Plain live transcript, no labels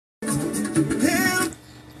Hail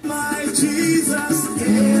my Jesus,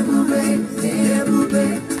 Ebube,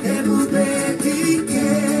 Ebube, Ebube Dike.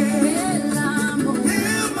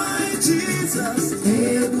 Hail my Jesus,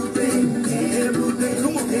 Ebube, Ebube,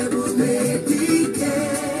 come on, Ebube Dike.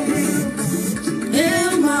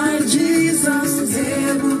 Hail my Jesus,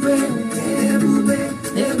 Ebube, Ebube,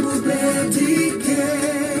 Ebube Dike.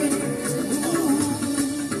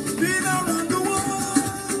 Been around the world,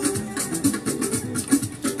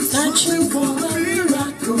 searching for a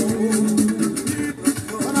miracle,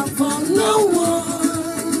 but I found no one.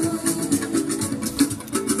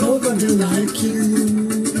 Nobody like you.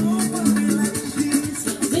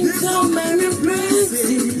 In so many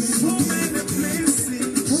places,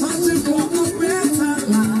 searching for a better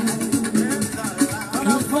life, but I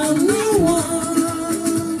found no one.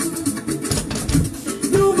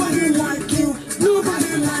 Nobody like you.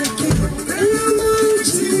 Nobody like you. Hail my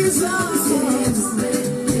Jesus.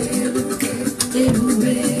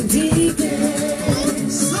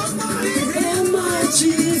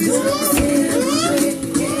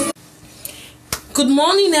 Good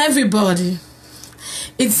morning, everybody.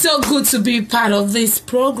 It's so good to be part of this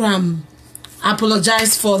program. I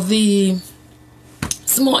apologize for the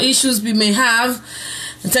small issues we may have,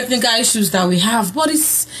 the technical issues that we have, but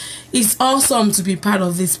it's awesome to be part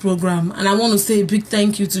of this program. And I want to say a big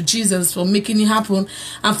thank you to Jesus for making it happen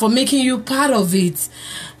and for making you part of it.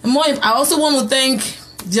 And more, I also want to thank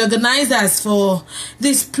the organizers for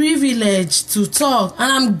this privilege to talk,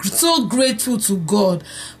 and I'm so grateful to God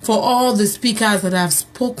for all the speakers that have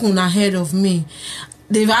spoken ahead of me.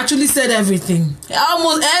 They've actually said everything,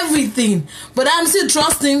 almost everything, but I'm still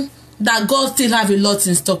trusting that God still have a lot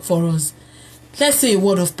in stock for us. Let's say a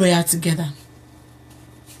word of prayer together.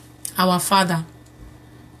 Our Father,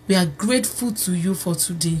 we are grateful to you for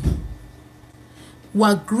today. We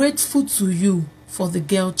are grateful to you for the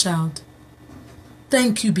girl child.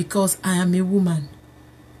 Thank you because I am a woman.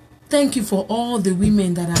 Thank you for all the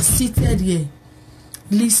women that are seated here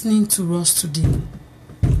listening to us today.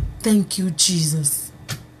 Thank you, Jesus.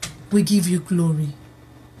 We give you glory.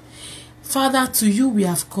 Father, to you we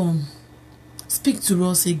have come. Speak to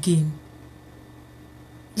us again.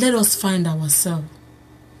 Let us find ourselves.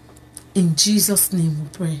 In Jesus' name we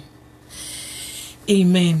pray.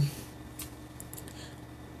 Amen.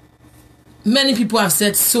 Many people have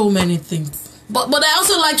said so many things. But I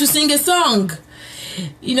also like to sing a song.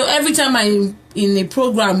 You know, every time I'm in a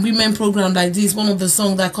program, women program like this, one of the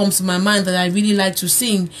songs that comes to my mind that I really like to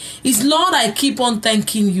sing is, Lord, I keep on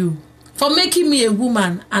thanking you for making me a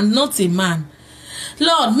woman and not a man.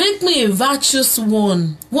 Lord, make me a virtuous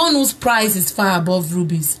one whose price is far above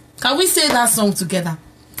rubies. Can we say that song together?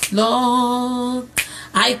 Lord,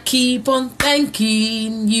 I keep on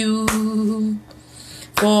thanking you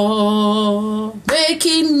for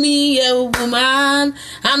making me a woman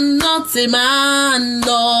and not a man,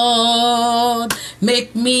 Lord.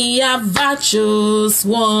 Make me a virtuous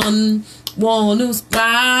one whose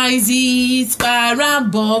price is far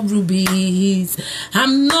above rubies.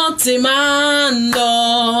 I'm not a man,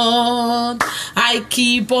 Lord. I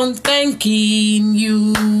keep on thanking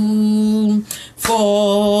you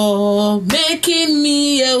for making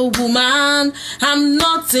me a woman. I'm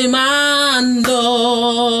not a man,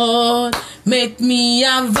 Lord. Make me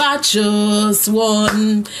a virtuous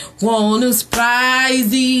one whose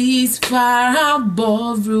price is far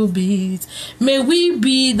above rubies. May we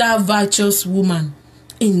be that virtuous woman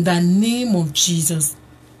in the name of Jesus.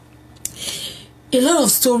 A lot of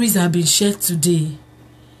stories have been shared today.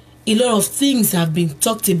 A lot of things have been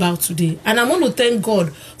talked about today. And I want to thank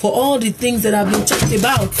God for all the things that have been talked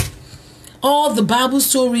about. All the Bible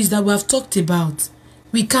stories that we have talked about.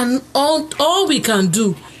 We can all we can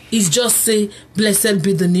do is just say, blessed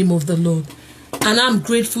be the name of the Lord. And I'm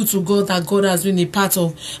grateful to God that God has been a part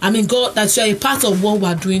of, God, that you are a part of what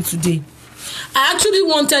we're doing today. I actually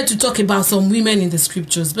wanted to talk about some women in the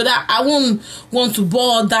scriptures, but I won't want to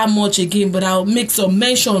bore that much again, but I'll make some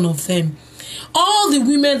mention of them. All the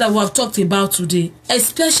women that we have talked about today,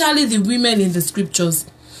 especially the women in the scriptures,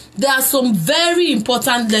 there are some very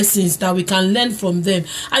important lessons that we can learn from them.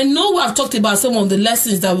 I know we have talked about some of the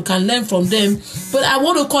lessons that we can learn from them, but I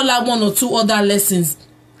want to call out one or two other lessons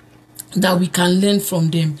that we can learn from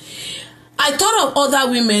them. I thought of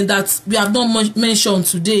other women that we have not mentioned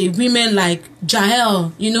today. Women like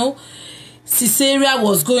Jael, Sisera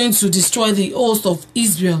was going to destroy the host of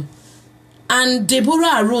Israel. And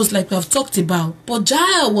Deborah arose like we have talked about. But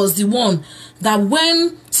Jael was the one that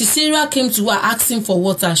when Sisera came to her asking for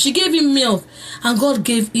water, she gave him milk. And God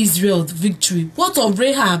gave Israel the victory. What of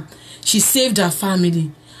Rahab? She saved her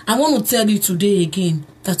family. I want to tell you today again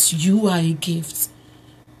that you are a gift.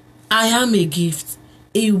 I am a gift.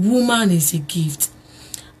 A woman is a gift.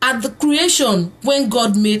 At the creation, when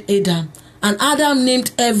God made Adam, and Adam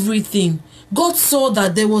named everything, God saw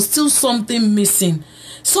that there was still something missing.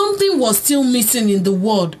 Something was still missing in the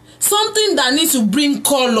world. Something that needs to bring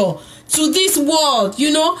color to this world,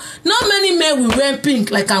 you know. Not many men will wear pink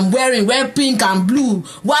like I'm wearing, wear pink and blue.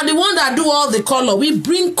 We're the one that do all the color. We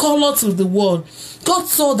bring color to the world. God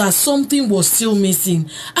saw that something was still missing.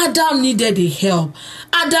 Adam needed a help.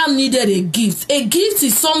 Adam needed a gift. A gift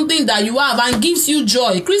is something that you have and gives you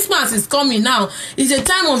joy. Christmas is coming now. It's a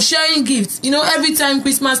time of sharing gifts. You know, every time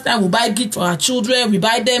Christmas time, we buy gifts for our children. We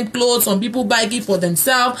buy them clothes. Some people buy gifts for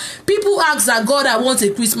themselves. People ask that, God, I want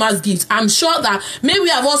a Christmas gift. I'm sure that maybe we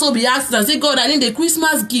have also been asked and say, God, I need a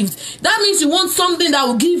Christmas gift. That means you want something that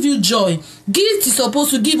will give you joy. Gift is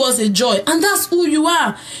supposed to give us a joy, and that's who you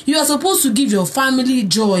are. You are supposed to give your family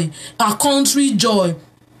joy, our country joy,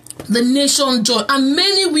 the nation joy. And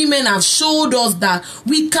many women have showed us that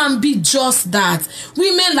we can be just that.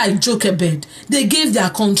 Women like Jochebed, they gave their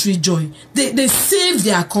country joy. They saved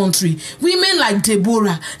their country. Women like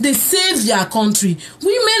Deborah, they saved their country.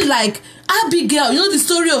 Women like Abigail, you know the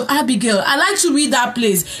story of Abigail. I like to read that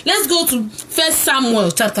place. Let's go to 1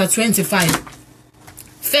 Samuel chapter 25.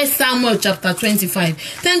 1 Samuel chapter 25.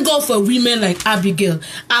 Thank God for women like Abigail.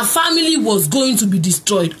 Her family was going to be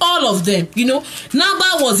destroyed. All of them. You know,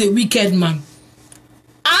 Nabal was a wicked man.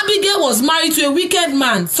 Abigail was married to a wicked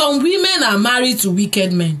man. Some women are married to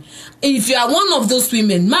wicked men. If you are one of those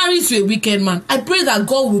women married to a wicked man, I pray that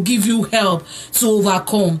God will give you help to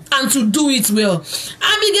overcome and to do it well.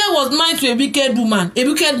 Abigail was married to a wicked woman, a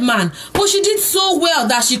wicked man, but she did so well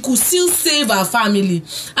that she could still save her family.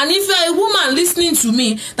 And if you are a woman listening to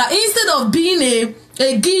me, that instead of being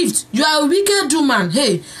a gift, you are a wicked woman,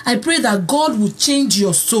 hey, I pray that God will change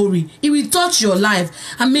your story. He will touch your life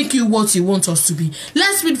and make you what He wants us to be.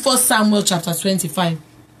 Let's read 1 Samuel chapter 25.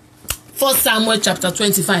 1 Samuel chapter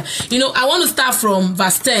 25. You know, I want to start from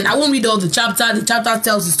verse 10. I won't read all the chapter. The chapter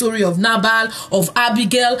tells the story of Nabal, of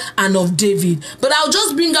Abigail, and of David. But I'll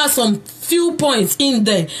just bring out some few points in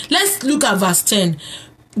there. Let's look at verse 10.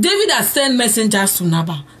 David has sent messengers to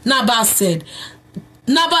Nabal. Nabal answered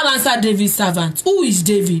David's servant, "Who is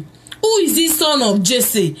David? Who is this son of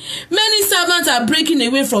Jesse? Many servants are breaking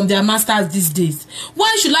away from their masters these days.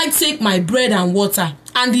 Why should I take my bread and water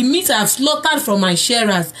and the meat I have slaughtered from my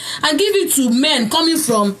shearers and give it to men coming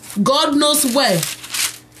from God knows where?"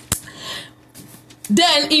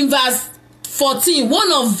 Then in verse 14,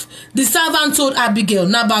 one of the servants told Abigail,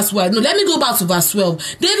 Nabal's wife. No, let me go back to verse 12.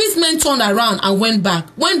 David's men turned around and went back.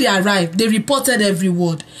 When they arrived, they reported every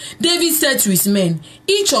word. David said to his men,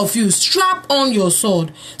 "Each of you strap on your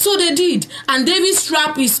sword." So they did, and David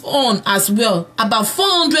strapped his on as well. About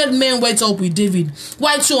 400 men went up with David,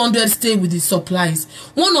 while 200 stayed with his supplies.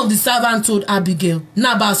 One of the servants told Abigail,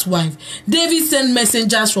 Nabal's wife, "David sent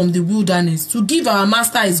messengers from the wilderness to give our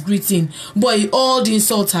master his greeting, but he hurled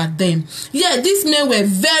insult at them. Yeah, these men were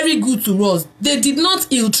very good to us. They did not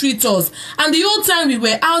ill-treat us, and the whole time we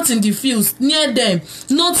were out in the fields near them,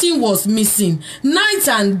 nothing was missing. Night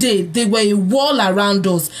and day, they were a wall around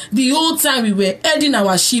us. The whole time we were herding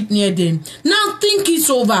our sheep near them. Now think it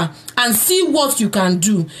over and see what you can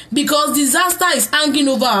do, because disaster is hanging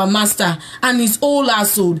over our master and his whole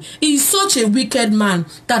household. He is such a wicked man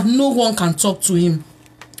that no one can talk to him."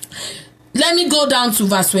 Let me go down to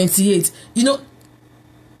verse 28. You know,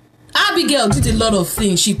 Abigail did a lot of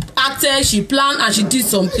things. She acted, she planned, and she did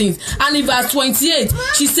some things. And in verse 28,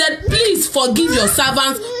 she said, "Please forgive your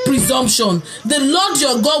servant's presumption. The Lord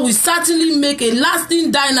your God will certainly make a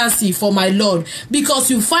lasting dynasty for my Lord, because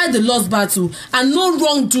you fight the Lord's battle, and no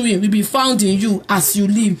wrongdoing will be found in you as you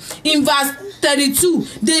live." In verse 32,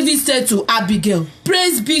 David said to Abigail,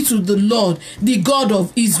 "Praise be to the Lord, the God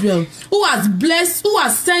of Israel, who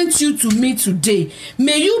has sent you to me today.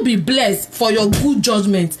 May you be blessed for your good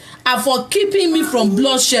judgment and for keeping me from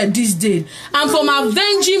bloodshed this day, and from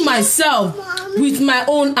avenging myself with my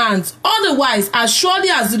own hands. Otherwise, as surely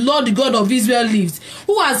as the Lord, the God of Israel lives,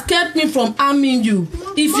 who has kept me from harming you,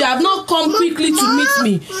 if you have not come quickly to meet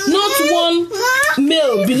me, not one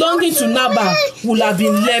male belonging to Nabal will have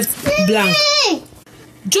been left blank."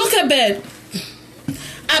 Jochebed,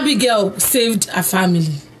 Abigail saved her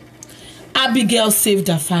family. Abigail saved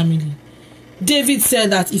her family. David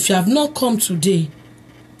said that if you have not come today,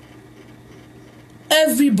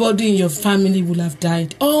 everybody in your family will have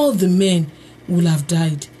died. All the men will have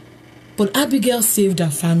died. But Abigail saved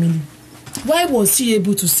her family. Why was she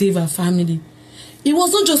able to save her family? It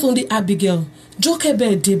was not just only Abigail.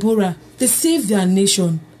 Jochebed, Deborah, they saved their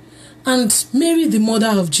nation. And Mary, the mother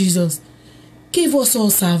of Jesus, gave us all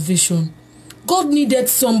salvation. God needed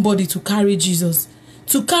somebody to carry Jesus,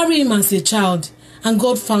 to carry him as a child, and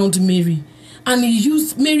God found Mary. And he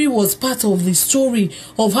used, Mary was part of the story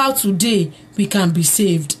of how today we can be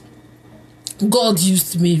saved. God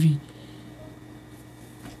used Mary.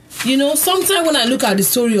 You know, sometimes when I look at the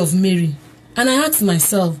story of Mary, and I ask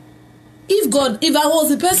myself, if I was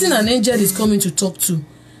the person an angel is coming to talk to,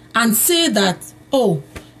 and say that, oh,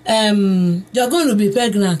 you're going to be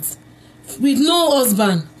pregnant with no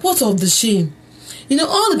husband, what of the shame? You know,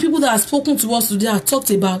 all the people that have spoken to us today have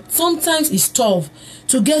talked about sometimes it's tough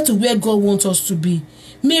to get to where God wants us to be.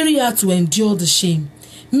 Mary had to endure the shame.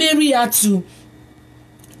 Mary had to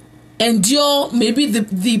endure maybe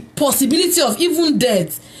the possibility of even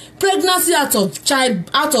death. Pregnancy out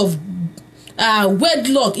of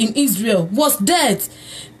wedlock in Israel was death.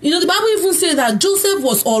 You know, the Bible even says that Joseph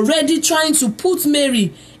was already trying to put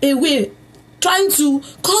Mary away, trying to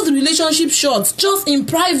cut the relationship short, just in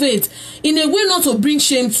private, in a way not to bring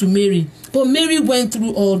shame to Mary. But Mary went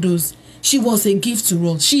through all those. She was a gift to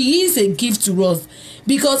us. She is a gift to us.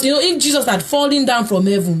 Because, you know, if Jesus had fallen down from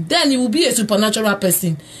heaven, then he would be a supernatural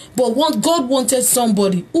person. But God wanted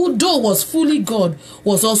somebody who, though was fully God,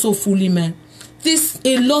 was also fully man.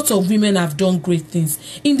 A lot of women have done great things.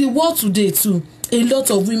 In the world today too, a lot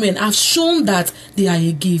of women have shown that they are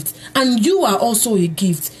a gift. And you are also a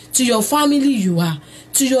gift. To your family you are.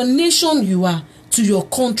 To your nation you are. To your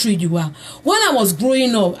country you are. When I was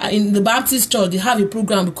growing up in the Baptist church, they have a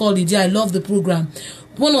program called it. I love the program.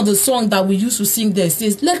 One of the songs that we used to sing there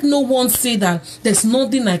says, let no one say that there's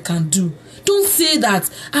nothing I can do. Don't say that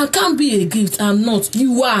I can't be a gift. I'm not.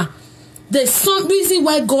 You are. There's some reason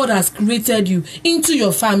why God has created you into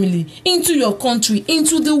your family, into your country,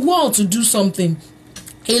 into the world to do something.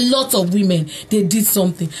 A lot of women, they did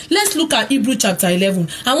something. Let's look at Hebrews chapter 11.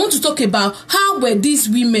 I want to talk about how were these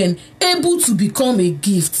women able to become a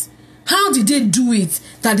gift. How did they do it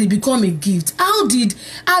that they become a gift? How did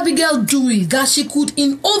Abigail do it that she could,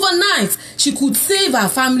 in overnight, she could save her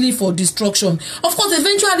family for destruction? Of course,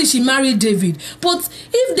 eventually she married David. But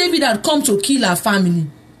if David had come to kill her family,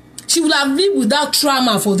 she would have lived without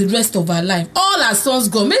trauma for the rest of her life. All her sons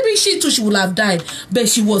gone. Maybe she too, she would have died. But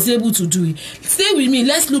she was able to do it. Stay with me.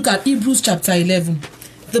 Let's look at Hebrews chapter 11.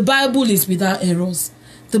 The Bible is without errors.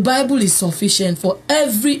 The Bible is sufficient for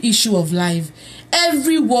every issue of life.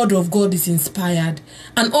 Every word of God is inspired.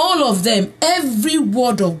 And all of them, every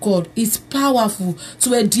word of God is powerful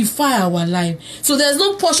to edify our life. So there's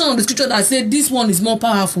no portion of the scripture that says this one is more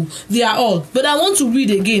powerful. They are all. But I want to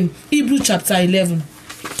read again Hebrews chapter 11.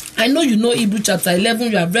 I know you know Hebrews chapter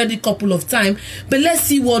 11. You have read it a couple of times. But let's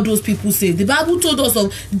see what those people say. The Bible told us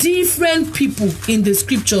of different people in the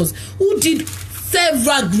scriptures who did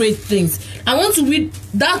several great things. I want to read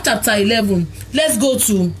that chapter 11. Let's go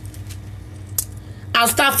to... I'll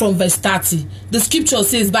start from verse 30. The scripture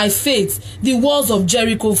says, by faith, the walls of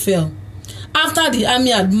Jericho fell, after the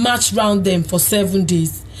army had marched round them for 7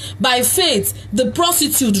 days. By faith, the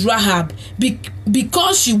prostitute Rahab,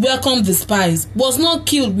 because she welcomed the spies, was not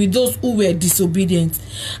killed with those who were disobedient.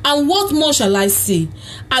 And what more shall I say?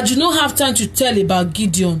 I do not have time to tell about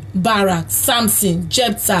Gideon, Barak, Samson,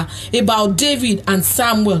 Jephthah, about David and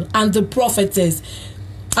Samuel and the prophetess,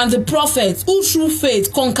 and the prophets who through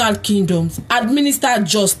faith conquered kingdoms, administered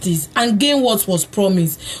justice, and gained what was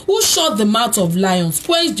promised, who shut the mouth of lions,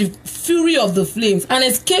 quenched the fury of the flames, and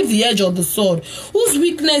escaped the edge of the sword, whose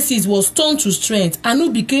weaknesses was turned to strength, and who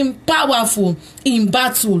became powerful in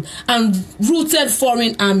battle and routed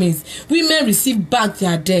foreign armies. Women received back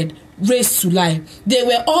their dead, raised to life. There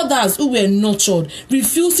were others who were nurtured,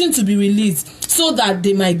 refusing to be released, so that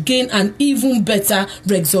they might gain an even better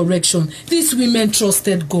resurrection. These women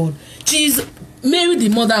trusted God. Mary, the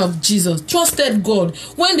mother of Jesus, trusted God.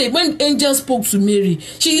 When angels spoke to Mary,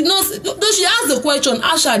 she did not, though she asked the question,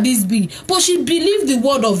 how shall this be? But she believed the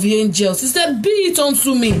word of the angels. She said, be it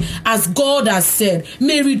unto me as God has said.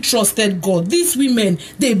 Mary trusted God. These women,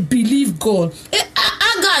 they believe God.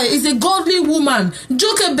 Agai is a godly woman.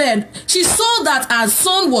 Jochebed, she saw that her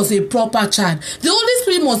son was a proper child. The Holy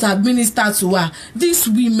Spirit must have ministered to her. These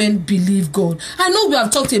women believe God. I know we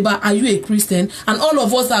have talked about, are you a Christian? And all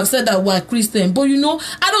of us have said that we are Christian. But you know,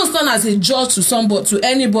 I don't stand as a judge to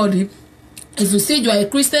anybody. If you say you are a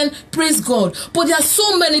Christian, praise God. But there are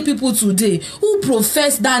so many people today who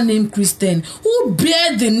profess that name Christian, who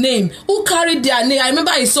bear the name, who carry their name. I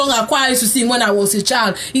remember a song I used to sing when I was a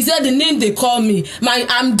child. He said, the name they call me,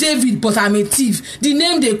 I'm David, but I'm a thief. The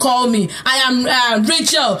name they call me, I am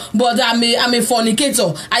Rachel, but I'm a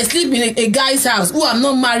fornicator. I sleep in a guy's house who I'm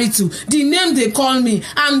not married to. The name they call me,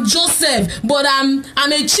 I'm Joseph, but I'm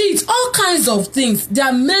a cheat. All kinds of things. There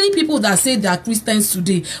are many people that say they are Christians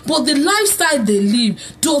today, but the lifestyle lifestyle they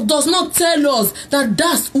live does not tell us that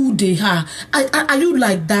that's who they are. Are you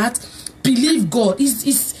like that? Believe God.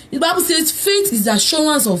 The Bible says faith is the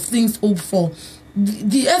assurance of things hoped for,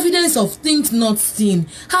 the evidence of things not seen.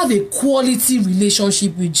 Have a quality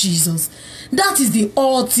relationship with Jesus. That is the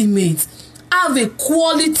ultimate. Have a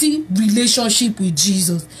quality relationship with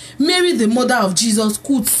Jesus. Mary, the mother of Jesus,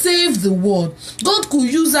 could save the world. God could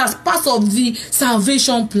use her as part of the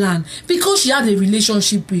salvation plan because she had a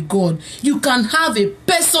relationship with God. You can have a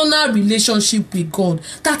personal relationship with God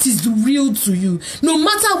that is real to you. No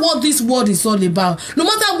matter what this world is all about, no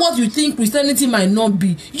matter what you think Christianity might not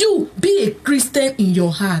be, you be a Christian in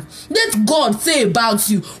your heart. Let God say about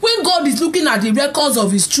you. When God is looking at the records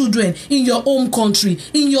of his children in your home country,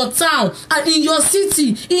 in your town, and in your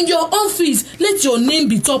city, in your office, let your name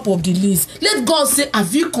be top of the list. Let God say,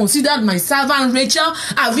 have you considered my servant Rachel?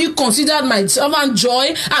 Have you considered my servant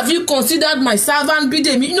Joy? Have you considered my servant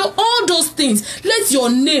Bidemi? You know, all those things. Let your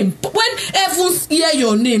name, when heavens hear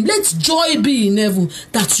your name, let joy be in heaven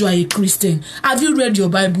that you are a Christian. Have you read your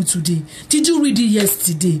Bible today? Did you read it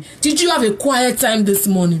yesterday? Did you have a quiet time this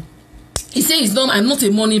morning? He says, I'm not a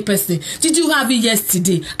morning person. Did you have it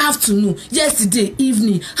yesterday afternoon, yesterday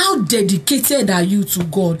evening? How dedicated are you to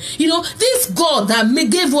God? You know, this God that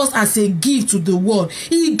gave us as a gift to the world,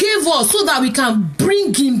 he gave us so that we can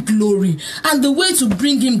bring him glory. And the way to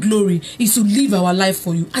bring him glory is to live our life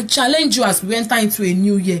for you. I challenge you as we enter into a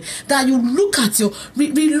new year, that you look at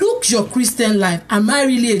relook your Christian life. Am I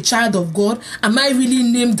really a child of God? Am I really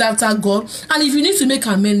named after God? And if you need to make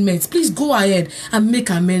amendments, please go ahead and make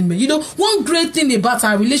amendments. You know, one great thing about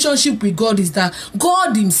our relationship with God is that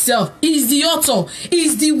God himself is the author,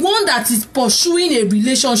 is the one that is pursuing a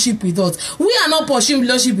relationship with us. We are not pursuing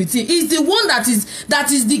relationship with him. He's the one that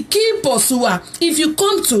is the key pursuer. If you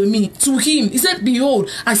come to him, he said, behold,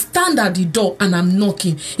 I stand at the door and I'm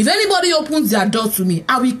knocking. If anybody opens their door to me,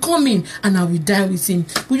 I will come in and I will dine with him.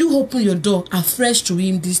 Will you open your door afresh to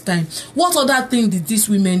him this time? What other thing did these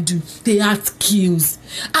women do? They had skills.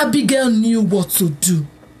 Abigail knew what to do.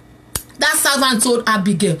 That servant told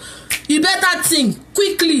Abigail, you better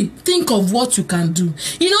think of what you can do.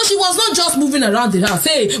 You know, she was not just moving around the house.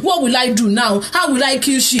 Hey, what will I do now? How will I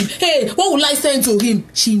kill sheep? Hey, what will I send to him?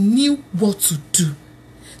 She knew what to do.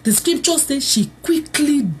 The scripture says she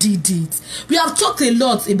quickly did it. We have talked a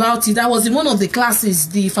lot about it. I was in one of the classes,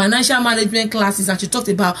 the financial management classes, and she talked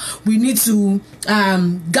about we need to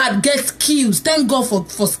get skills. Thank God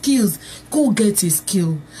for skills. Go get a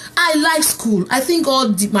skill. I like school. I think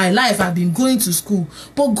my life I've been going to school,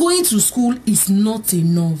 but going to school is not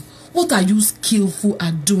enough. What are you skillful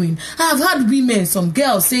at doing? I have had women, some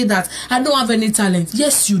girls say that I don't have any talent.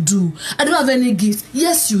 Yes, you do. I don't have any gifts.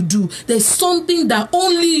 Yes, you do. There's something that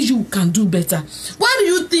only you can do better. Why do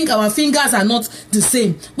you think our fingers are not the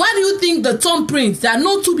same? Why do you think the thumbprints, there are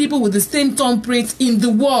no two people with the same thumbprint in the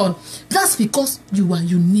world? That's because you are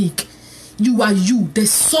unique. You are you. There's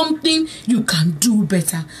something you can do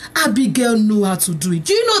better. Abigail know how to do it.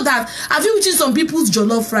 Do you know that? Have you eaten some people's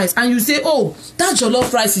jollof rice and you say, oh, that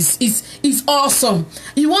jollof rice is awesome.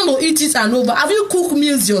 You want to eat it and over. Have you cooked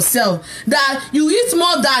meals yourself that you eat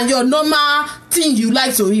more than your normal thing you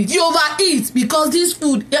like to eat? You overeat because this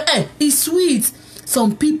food is sweet.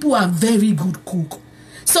 Some people are very good cook.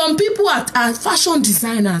 Some people are fashion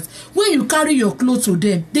designers. When you carry your clothes to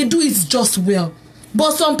them, they do it just well.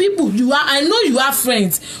 But some people, I know you have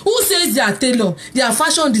friends who says they are tailor, they are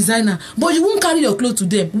fashion designer, but you won't carry your clothes to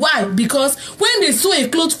them. Why? Because when they sew a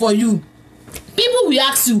cloth for you, people will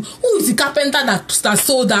ask you, who is the carpenter that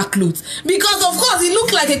sewed that clothes? Because of course, it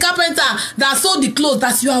looks like a carpenter that sewed the clothes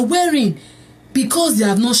that you are wearing. Because they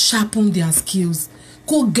have not sharpened their skills.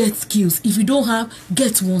 Go get skills. If you don't have,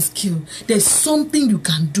 get one skill. There's something you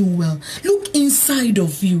can do well. Look inside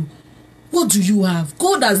of you. What do you have?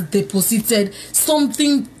 God has deposited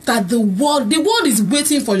something that the world is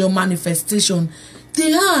waiting for your manifestation.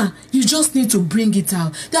 They are. You just need to bring it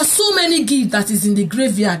out. There are so many gifts that is in the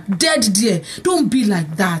graveyard, dead there. Don't be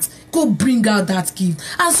like that. Go bring out that gift.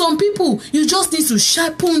 And some people, you just need to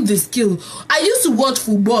sharpen the skill. I used to watch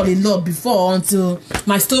football a lot before until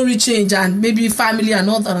my story changed and maybe family and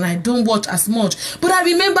all that, and I don't watch as much. But I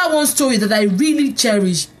remember one story that I really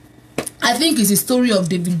cherish. I think it's a story of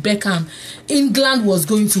David Beckham. England was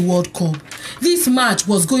going to World Cup. This match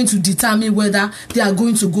was going to determine whether they are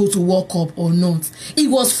going to go to World Cup or not.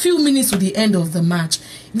 It was few minutes to the end of the match.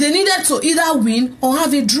 They needed to either win or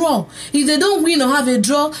have a draw. If they don't win or have a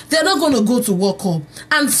draw, they're not going to go to World Cup.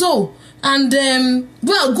 And so, And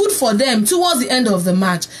well, good for them. Towards the end of the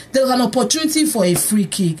match, there was an opportunity for a free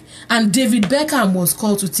kick, and David Beckham was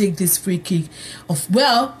called to take this free kick.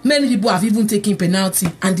 Well, many people have even taken penalty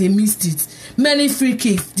and they missed it. Many free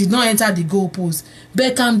kicks did not enter the goalpost.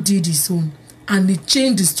 Beckham did his own, and it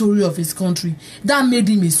changed the story of his country. That made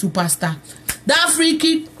him a superstar. That free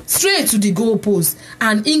kick straight to the goalpost,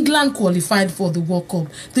 and England qualified for the World Cup.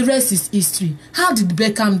 The rest is history. How did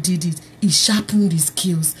Beckham did it? He sharpened his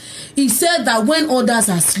skills. He said that when others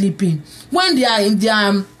are sleeping, when they are in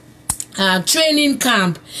their training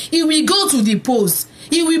camp, he will go to the post.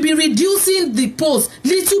 He will be reducing the post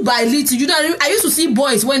little by little. You know, I used to see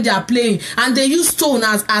boys when they are playing and they use stone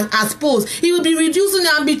as post. He will be reducing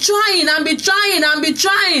and be trying and be trying and be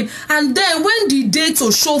trying. And then when the day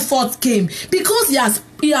to show forth came, because he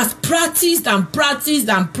has practiced and practiced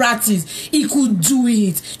and practiced, he could do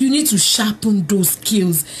it. You need to sharpen those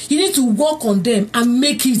skills. You need to work on them and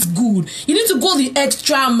make it good. You need to go the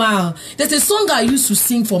extra mile. There's a song I used to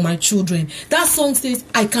sing for my children. That song says,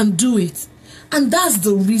 I can do it. And that's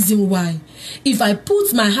the reason why. If I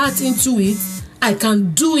put my heart into it, I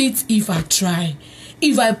can do it if I try.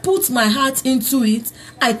 If I put my heart into it,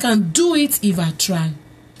 I can do it if I try.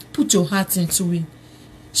 Put your heart into it.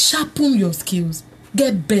 Sharpen your skills.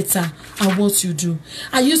 Get better at what you do.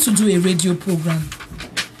 I used to do a radio program.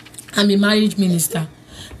 I'm a marriage minister.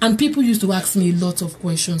 And people used to ask me a lot of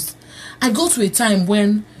questions. I got to a time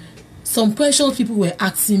when some questions people were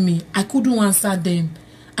asking me, I couldn't answer them.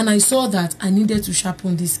 And I saw that I needed to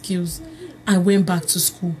sharpen these skills. I went back to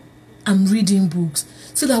school. I'm reading books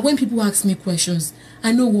so that when people ask me questions,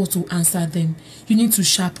 I know what to answer them. You need to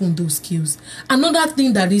sharpen those skills. Another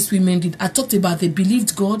thing that these women did, I talked about, they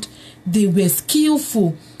believed God. They were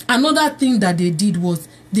skillful. Another thing that they did was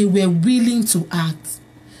they were willing to act.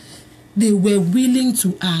 They were willing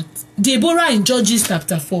to act. Deborah in Judges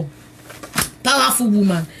chapter 4, powerful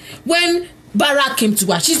woman. When Barak came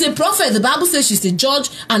to her, she's a prophet. The Bible says she's a judge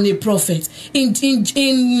and a prophet. In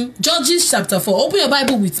Judges chapter 4, open your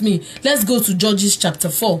Bible with me. Let's go to Judges chapter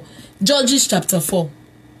 4. Judges chapter 4.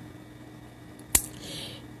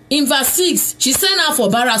 In verse 6, she sent out for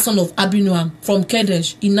Barak son of Abinoam from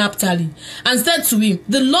Kadesh in Naphtali, and said to him,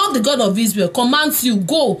 the Lord, the God of Israel, commands you,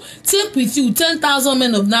 go, take with you 10,000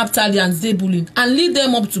 men of Naphtali and Zebulun, and lead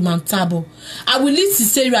them up to Mount Tabor. I will lead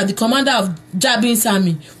Sisera, the commander of Jabin's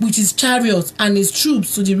army, with his chariots and his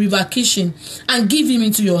troops to the river Kishon, and give him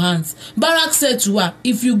into your hands. Barak said to her,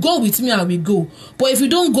 if you go with me, I will go. But if you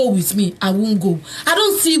don't go with me, I won't go. I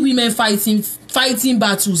don't see women fighting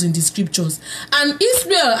battles in the scriptures. And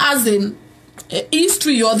Israel has a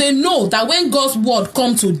history, or they know that when God's word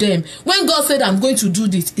comes to them, when God said I'm going to do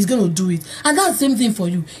this, he's going to do it. And that's the same thing for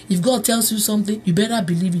you. If God tells you something, you better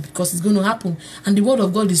believe it, because it's going to happen. And the word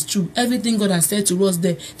of God is true. Everything God has said to us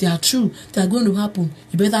there, they are true. They are going to happen.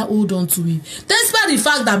 You better hold on to it. Despite the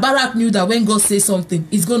fact that Barak knew that when God says something,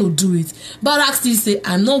 he's going to do it, Barak still say,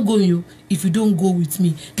 I'm not going if you don't go with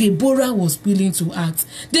me. Deborah was willing to act.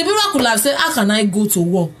 Deborah could have said, how can I go to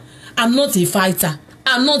war? I'm not a fighter.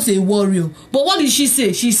 I'm not a warrior. But what did she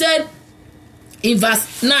say? She said in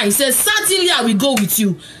verse 9, it says, certainly I will go with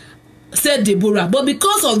you, said Deborah. But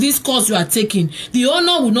because of this course you are taking, the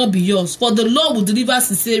honor will not be yours, for the Lord will deliver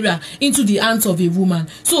Sisera into the hands of a woman.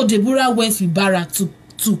 So Deborah went with Barak to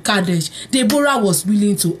Kadesh. Deborah was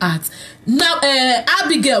willing to act. Now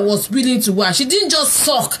Abigail was willing to act. She didn't just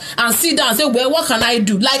sulk and sit down and say, well, what can I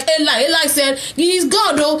do? Like Eli said, he is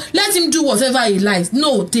God, oh, let him do whatever he likes.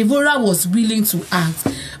 No, Deborah was willing to act.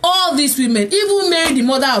 All these women, even Mary, the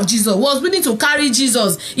mother of Jesus, was willing to carry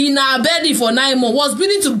Jesus in her belly for 9 months, was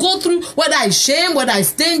willing to go through whether it's shame, whether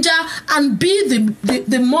it's danger, and be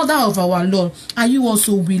the mother of our Lord. Are you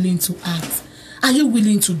also willing to act? Are you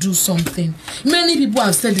willing to do something? Many people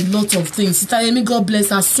have said a lot of things. Sister Amy, God bless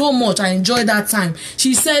her so much. I enjoyed that time.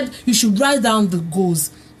 She said you should write down the goals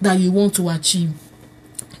that you want to achieve.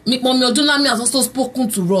 Mommy Odunlami has also spoken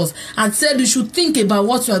to us and said you should think about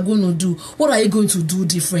what you are going to do. What are you going to do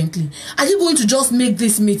differently? Are you going to just make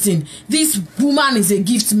this meeting, this woman is a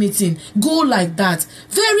gift meeting, go like that?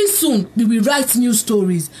 Very soon we will write new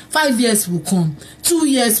stories. 5 years will come, 2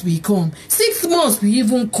 years will come, 6 months will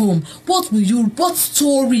even come. What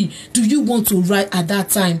story do you want to write at that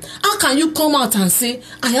time? How can you come out and say,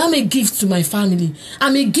 I am a gift to my family,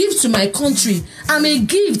 I'm a gift to my country, I'm a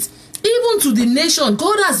gift even to the nation?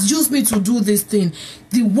 God has used me to do this thing.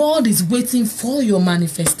 The world is waiting for your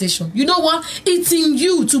manifestation. You know what? It's in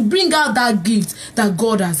you to bring out that gift that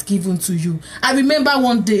God has given to you. I remember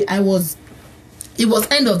one day it was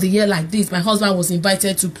end of the year like this. My husband was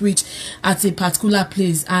invited to preach at a particular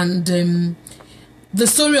place, and the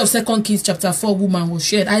story of 2 Kings chapter 4 woman was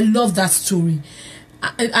shared. I love that story.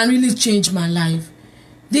 I really changed my life.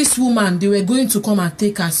 This woman, they were going to come and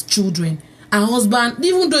take as children. Her husband,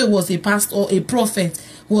 even though he was a pastor or a prophet,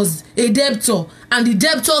 was a debtor, and the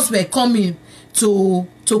debtors were coming to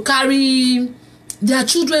carry their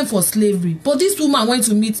children for slavery. But this woman went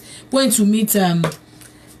to meet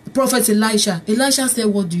Prophet Elisha. Elisha said,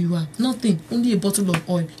 what do you have? Nothing, only a bottle of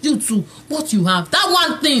oil. You too, what you have, that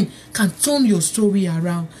one thing can turn your story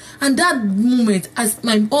around. And that moment, as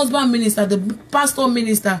my husband minister, the pastor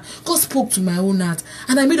minister, God spoke to my own heart,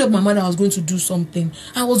 and I made up my mind I was going to do something.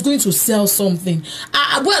 I was going to sell something.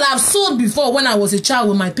 Well, I've sold before when I was a child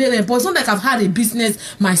with my parents, but it's not like I've had a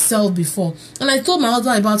business myself before. And I told my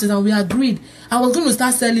husband about it, and we agreed I was going to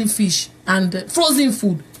start selling fish and frozen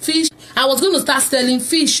food. I was going to start selling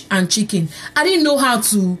fish and chicken. I didn't know how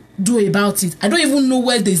to do about it. I don't even know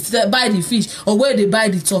where they buy the fish or where they buy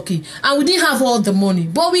the turkey. And we didn't have all the money.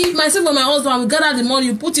 But myself and my husband, we gathered the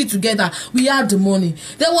money, we put it together. We had the money.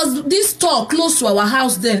 There was this store close to our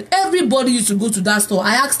house then. Everybody used to go to that store.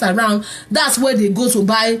 I asked around. That's where they go to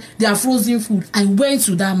buy their frozen food. I went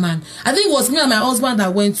to that man. I think it was me and my husband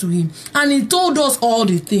that went to him. And he told us all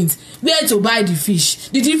the things. Where to buy the fish.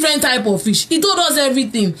 The different type of fish. He told us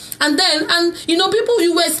everything. And you know, people,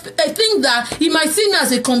 you were, I think that he might see me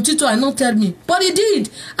as a competitor and not tell me, but he did.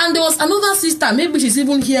 And there was another sister, maybe she's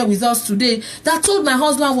even here with us today, that told my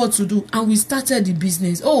husband what to do, and we started the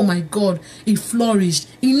business. Oh my God, it flourished.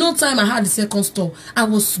 In no time, I had the second store. I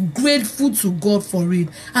was grateful to God for it,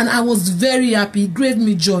 and I was very happy. It gave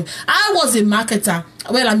me joy. I was a marketer.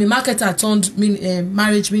 Well, I'm a marketer turned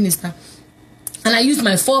marriage minister. And I used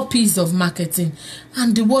my 4 P's of marketing,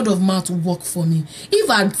 and the word of mouth worked for me. If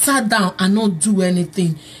I sat down and not do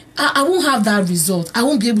anything, I won't have that result. I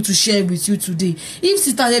won't be able to share it with you today. If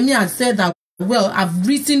Sister Femi had said that, well, I've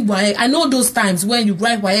written YA. I know those times when you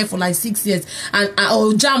write YA for like 6 years and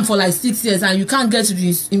or jam for like 6 years and you can't get to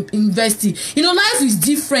the university. You know, life is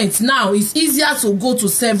different now. It's easier to go to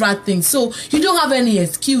several things, so you don't have any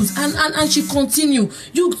excuse. And she continued.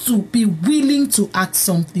 You to be willing to act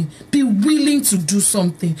something. Be willing to do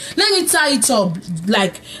something. Let me tie it up.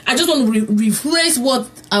 Like, I just want to rephrase what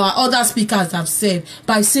our other speakers have said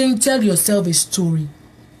by saying, tell yourself a story.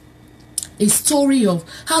 A story of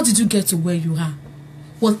how did you get to where you are?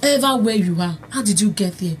 Whatever where you are, how did you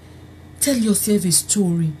get there? Tell yourself a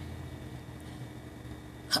story.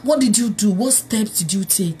 What did you do? What steps did you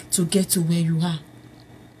take to get to where you are?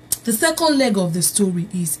 The second leg of the story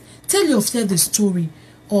is tell yourself the story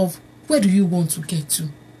of where do you want to get to?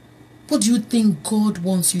 What do you think God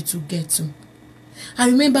wants you to get to? I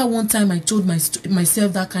remember one time I told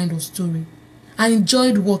myself that kind of story. I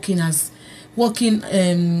enjoyed working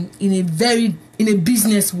in a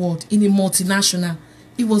business world, in a multinational.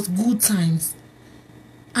 It was good times,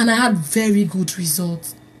 and I had very good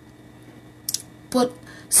results. But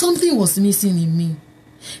something was missing in me.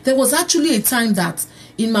 There was actually a time that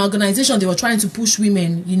in my organization they were trying to push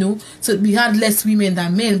women, you know, so we had less women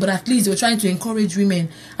than men, but at least they were trying to encourage women,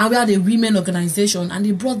 and we had a women organization, and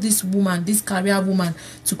they brought this woman, this career woman,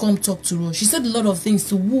 to come talk to us. She said a lot of things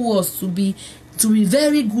to woo us to be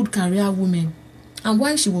very good career women. And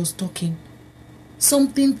while she was talking,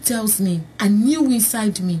 something tells me, I knew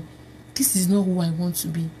inside me, this is not who I want to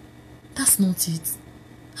be. That's not it.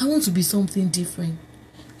 I want to be something different.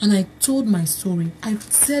 And I told my story. I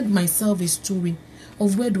said myself a story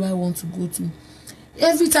of where do I want to go to.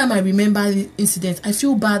 Every time I remember the incident, I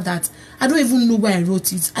feel bad that I don't even know where I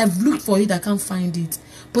wrote it. I've looked for it, I can't find it.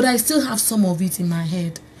 But I still have some of it in my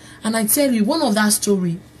head. And I tell you, one of that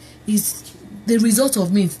story is the result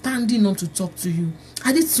of me standing up to talk to you.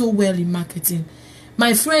 I did so well in marketing.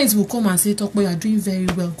 My friends will come and say, Tokbo, you are doing very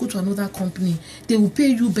well. Go to another company. They will pay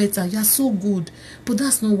you better. You are so good. But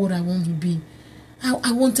that's not what I want to be.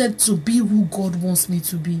 I wanted to be who God wants me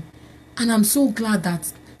to be. And I'm so glad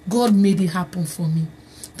that God made it happen for me.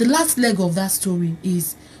 The last leg of that story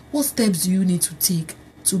is, what steps do you need to take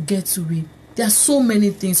to get to it? There are so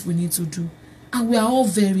many things we need to do. And we are all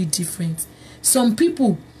very different. Some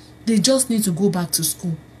people, they just need to go back to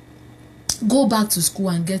school. Go back to school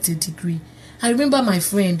and get a degree. I remember my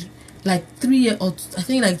friend, like 3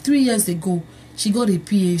 years ago, she got a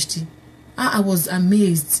PhD. I was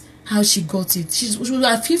amazed how she got it. She was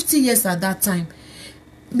like 50 years at that time.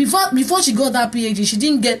 Before she got that PhD, she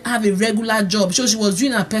didn't have a regular job. So she was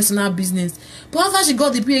doing her personal business. But after she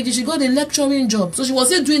got the PhD, she got a lecturing job. So she was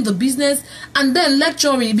still doing the business, and then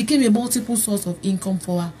lecturing. It became a multiple source of income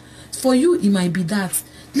for her. For you, it might be that.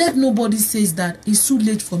 Let nobody say that it's too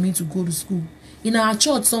late for me to go to school. In our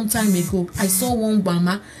church some time ago, I saw one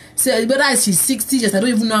mama said whether she's 60 years, I don't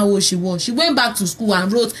even know how old she was. She went back to school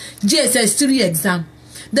and wrote JSS 3 exam.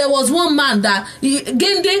 There was one man that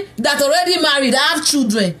Gende that already married, have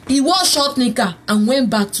children. He wore short knicker and went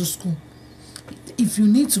back to school. If you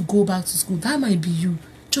need to go back to school, that might be you.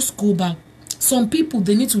 Just go back. Some people,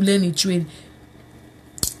 they need to learn a trade.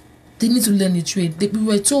 They need to learn a trade. We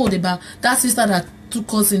were told about that sister that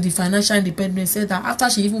took us in the financial independence, said that after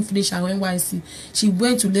she even finished her NYC, she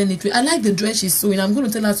went to learn a trade. I like the dress she's sewing. I'm going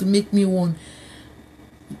to tell her to make me one.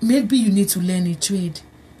 Maybe you need to learn a trade.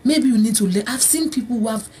 Maybe you need to learn. I've seen people who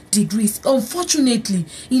have degrees. Unfortunately,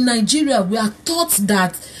 in Nigeria, we are taught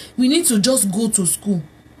that we need to just go to school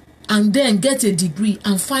and then get a degree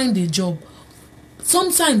and find a job.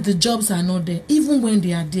 Sometimes the jobs are not there. Even when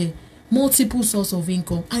they are there, multiple source of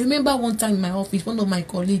income. I remember one time in my office, one of my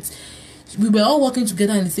colleagues, we were all working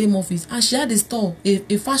together in the same office, and she had a store,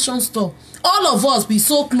 a fashion store. All of us, we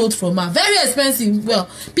sold clothes from her, very expensive. Well,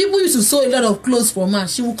 people used to sew a lot of clothes from her.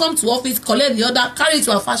 She would come to office, collect the order, carry it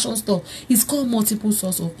to her fashion store. It's called multiple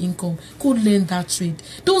source of income. Go learn that trade.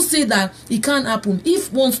 Don't say that it can't happen.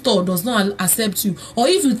 If one store does not accept you, or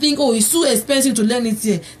if you think, oh, it's too expensive to learn it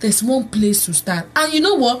here, there's one place to start. And you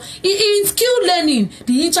know what? In skill learning,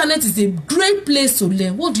 the internet is a great place to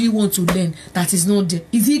learn. What do you want to learn that is not there?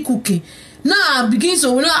 Is it cooking? Now I begin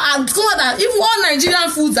to, I discovered that if all Nigerian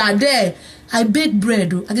foods are there, I bake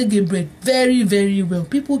bread. I can get bread very, very well.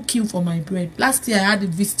 People queue for my bread. Last year I had a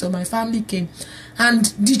visitor. My family came, and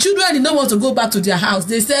the children did not want to go back to their house.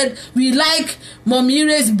 They said, we like Mommy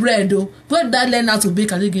Ire's bread. Where did I learn how to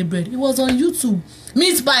bake? I can get bread. It was on YouTube.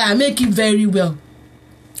 Meat pie, I make it very well.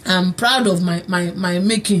 I'm proud of my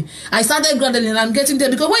making. I started gradually and I'm getting there,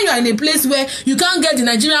 because when you are in a place where you can't get the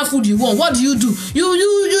Nigerian food you want, what do?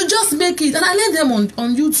 You just make it. And I learned them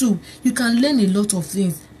on YouTube. You can learn a lot of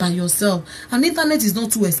things by yourself, and internet is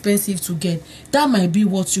not too expensive to get. That might be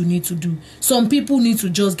what you need to do. Some people need to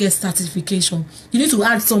just get certification. You need to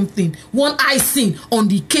add something, one icing on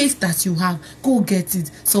the cake that you have. Go get it.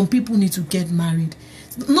 Some people need to get married.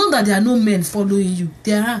 Not that there are no men following you.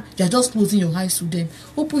 There are. You are just closing your eyes to them.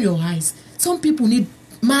 Open your eyes. Some people need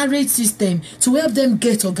marriage system to help them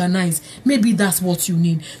get organized. Maybe that's what you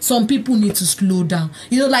need. Some people need to slow down.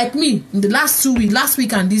 You know, like me, in the last 2 weeks, last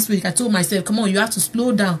week and this week, I told myself, come on, you have to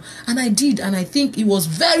slow down. And I did. And I think it was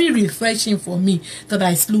very refreshing for me that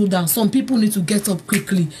I slowed down. Some people need to get up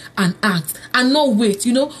quickly and act and not wait.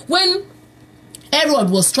 You know, when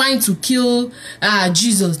Herod was trying to kill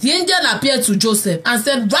Jesus, the angel appeared to Joseph and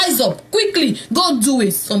said, rise up quickly, go do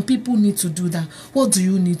it. Some people need to do that. What do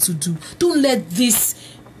you need to do? Don't let this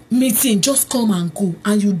meeting just come and go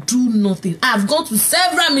and you do nothing. I've gone to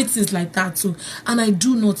several meetings like that too, and I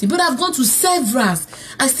do nothing. But I've gone to several.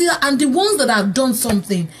 And the ones that I've done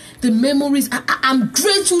something, the memories, I'm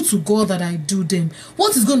grateful to God that I do them.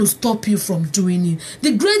 What is going to stop you from doing it?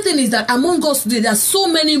 The great thing is that among us today, there are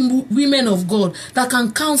so many women of God that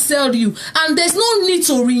can counsel you, and there's no need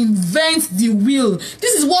to reinvent the wheel.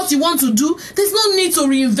 This is what you want to do. There's no need to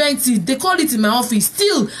reinvent it. They call it in my office,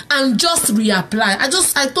 still, and just reapply. I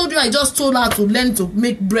just told her to learn to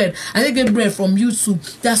make bread. I didn't get bread from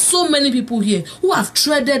YouTube. There are so many people here who have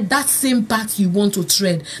treaded that same path you want to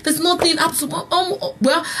tread. There's nothing absolutely,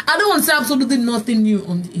 well, I don't want to say absolutely nothing new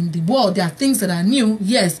in the world. There are things that are new,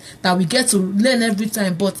 yes, that we get to learn every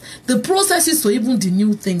time. But the processes to even the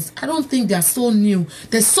new things, I don't think they are so new.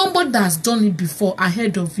 There's somebody that has done it before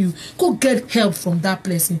ahead of you. Go get help from that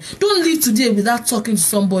person. Don't leave today without talking to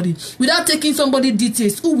somebody, without taking somebody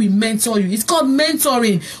details who will mentor you. It's called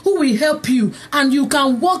mentoring. Who will help you, and you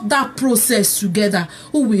can work that process together.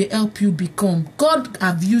 Who will help you become. God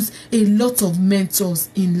have used a lot of mentors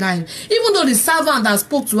in life. Even though the servant that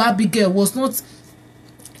spoke to Abigail was not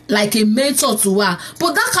like a mentor to her,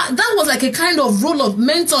 but that was like a kind of role of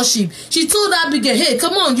mentorship. She told Abigail, hey,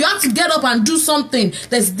 come on, you have to get up and do something.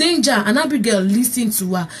 There's danger. And Abigail listened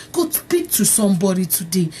to her. Go speak to somebody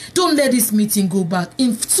today. Don't let this meeting go back.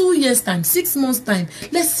 In 2 years time, 6 months time,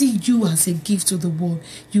 let's see you as a gift to the world.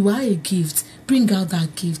 You are a gift. Bring out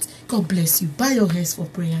that gift. God bless you. Bow your heads for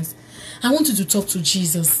prayers. I want you to talk to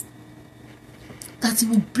Jesus, that he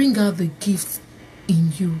will bring out the gift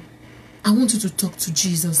in you. I want you to talk to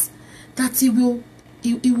Jesus, that he will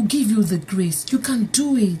give you the grace. You can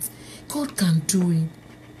do it. God can do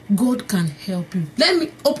it. God can help you. Let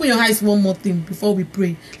me open your eyes one more thing before we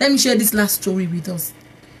pray. Let me share this last story with us.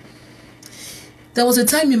 There was a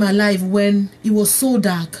time in my life when it was so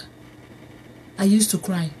dark. I used to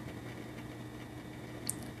cry.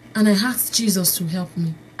 And I asked Jesus to help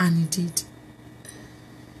me, and he did.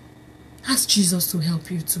 Ask Jesus to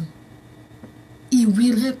help you too. He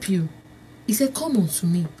will help you. He said, come unto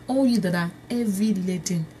me, all you that are heavy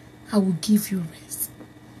laden, I will give you rest.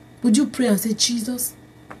 Would you pray and say, Jesus,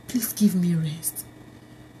 please give me rest.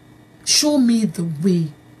 Show me the way.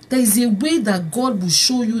 There is a way that God will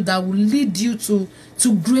show you that will lead you to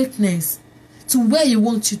greatness, to where He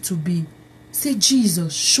wants you to be. Say,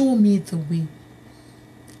 Jesus, show me the way.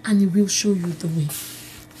 And He will show you the way.